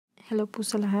Hello po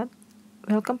sa lahat.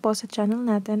 Welcome po sa channel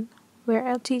natin where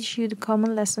I'll teach you the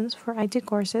common lessons for IT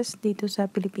courses dito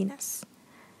sa Pilipinas.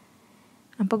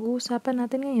 Ang pag-uusapan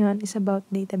natin ngayon is about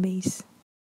database.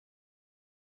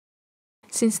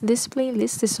 Since this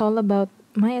playlist is all about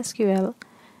MySQL,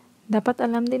 dapat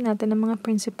alam din natin ang mga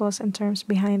principles and terms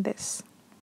behind this.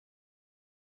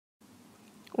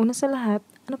 Una sa lahat,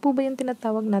 ano po ba yung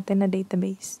tinatawag natin na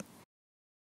database?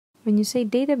 When you say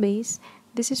database,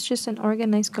 this is just an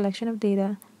organized collection of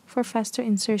data for faster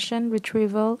insertion,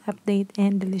 retrieval, update,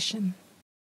 and deletion.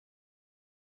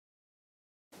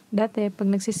 Dati, pag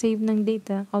nagsisave ng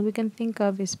data, all we can think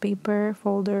of is paper,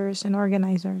 folders, and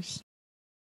organizers.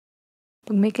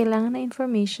 Pag may kailangan na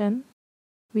information,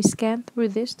 we scan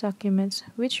through these documents,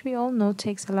 which we all know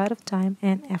takes a lot of time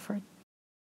and effort.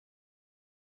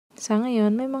 Sa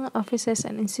ngayon, may mga offices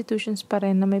and institutions pa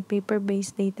rin na may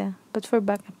paper-based data, but for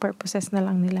backup purposes na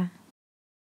lang nila.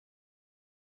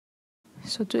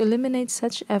 So to eliminate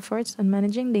such efforts on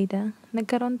managing data,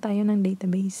 nagkaroon tayo ng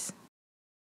database.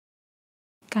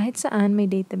 Kahit saan may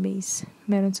database.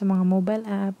 Meron sa mga mobile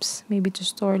apps, maybe to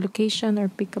store location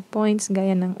or pick-up points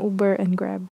gaya ng Uber and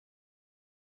Grab.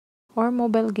 Or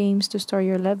mobile games to store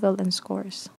your level and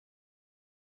scores.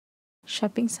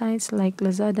 Shopping sites like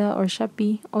Lazada or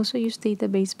Shopee also use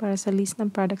database para sa list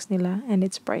ng products nila and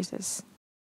its prices.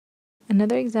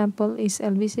 Another example is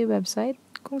LBC website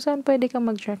kung saan pwede kang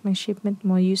mag-track ng shipment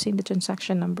mo using the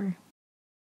transaction number.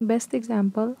 Best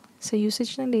example sa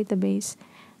usage ng database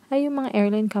ay yung mga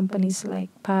airline companies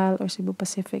like PAL or Cebu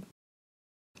Pacific.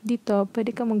 Dito,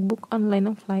 pwede kang mag-book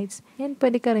online ng flights and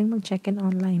pwede ka rin mag-check-in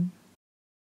online.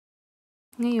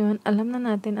 Ngayon, alam na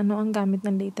natin ano ang gamit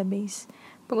ng database.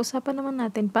 Pag-usapan naman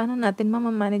natin paano natin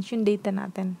mamamanage yung data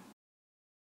natin.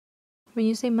 When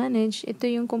you say manage, ito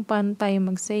yung kung paano tayo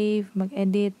mag-save,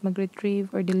 mag-edit, mag-retrieve,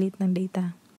 or delete ng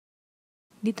data.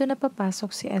 Dito na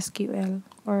papasok si SQL,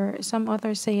 or some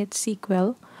authors say it's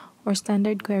SQL, or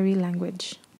Standard Query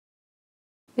Language.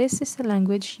 This is the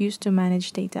language used to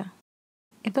manage data.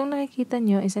 Itong nakikita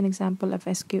nyo is an example of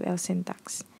SQL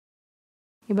syntax.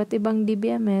 Iba't ibang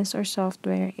DBMS or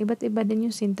software, iba't iba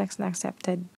din yung syntax na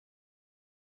accepted.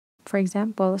 For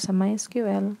example, sa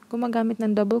MySQL, gumagamit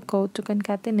ng double quote to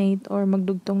concatenate or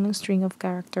magdugtong ng string of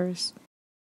characters.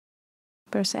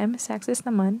 Pero sa MS Access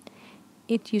naman,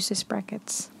 it uses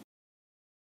brackets.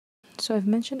 So I've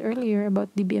mentioned earlier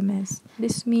about DBMS.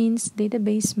 This means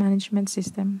Database Management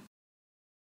System.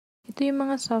 Ito yung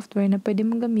mga software na pwede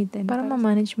mong gamitin para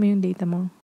ma-manage mo yung data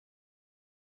mo.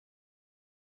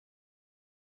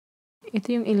 Ito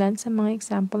yung ilan sa mga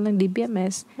example ng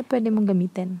DBMS na pwede mong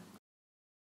gamitin.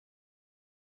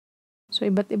 So,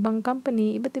 iba't ibang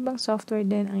company, iba't ibang software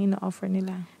din ang ino-offer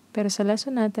nila. Pero sa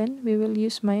lesson natin, we will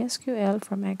use MySQL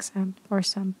from XAMPP or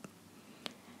XAMPP.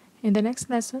 In the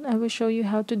next lesson, I will show you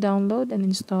how to download and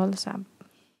install XAMPP.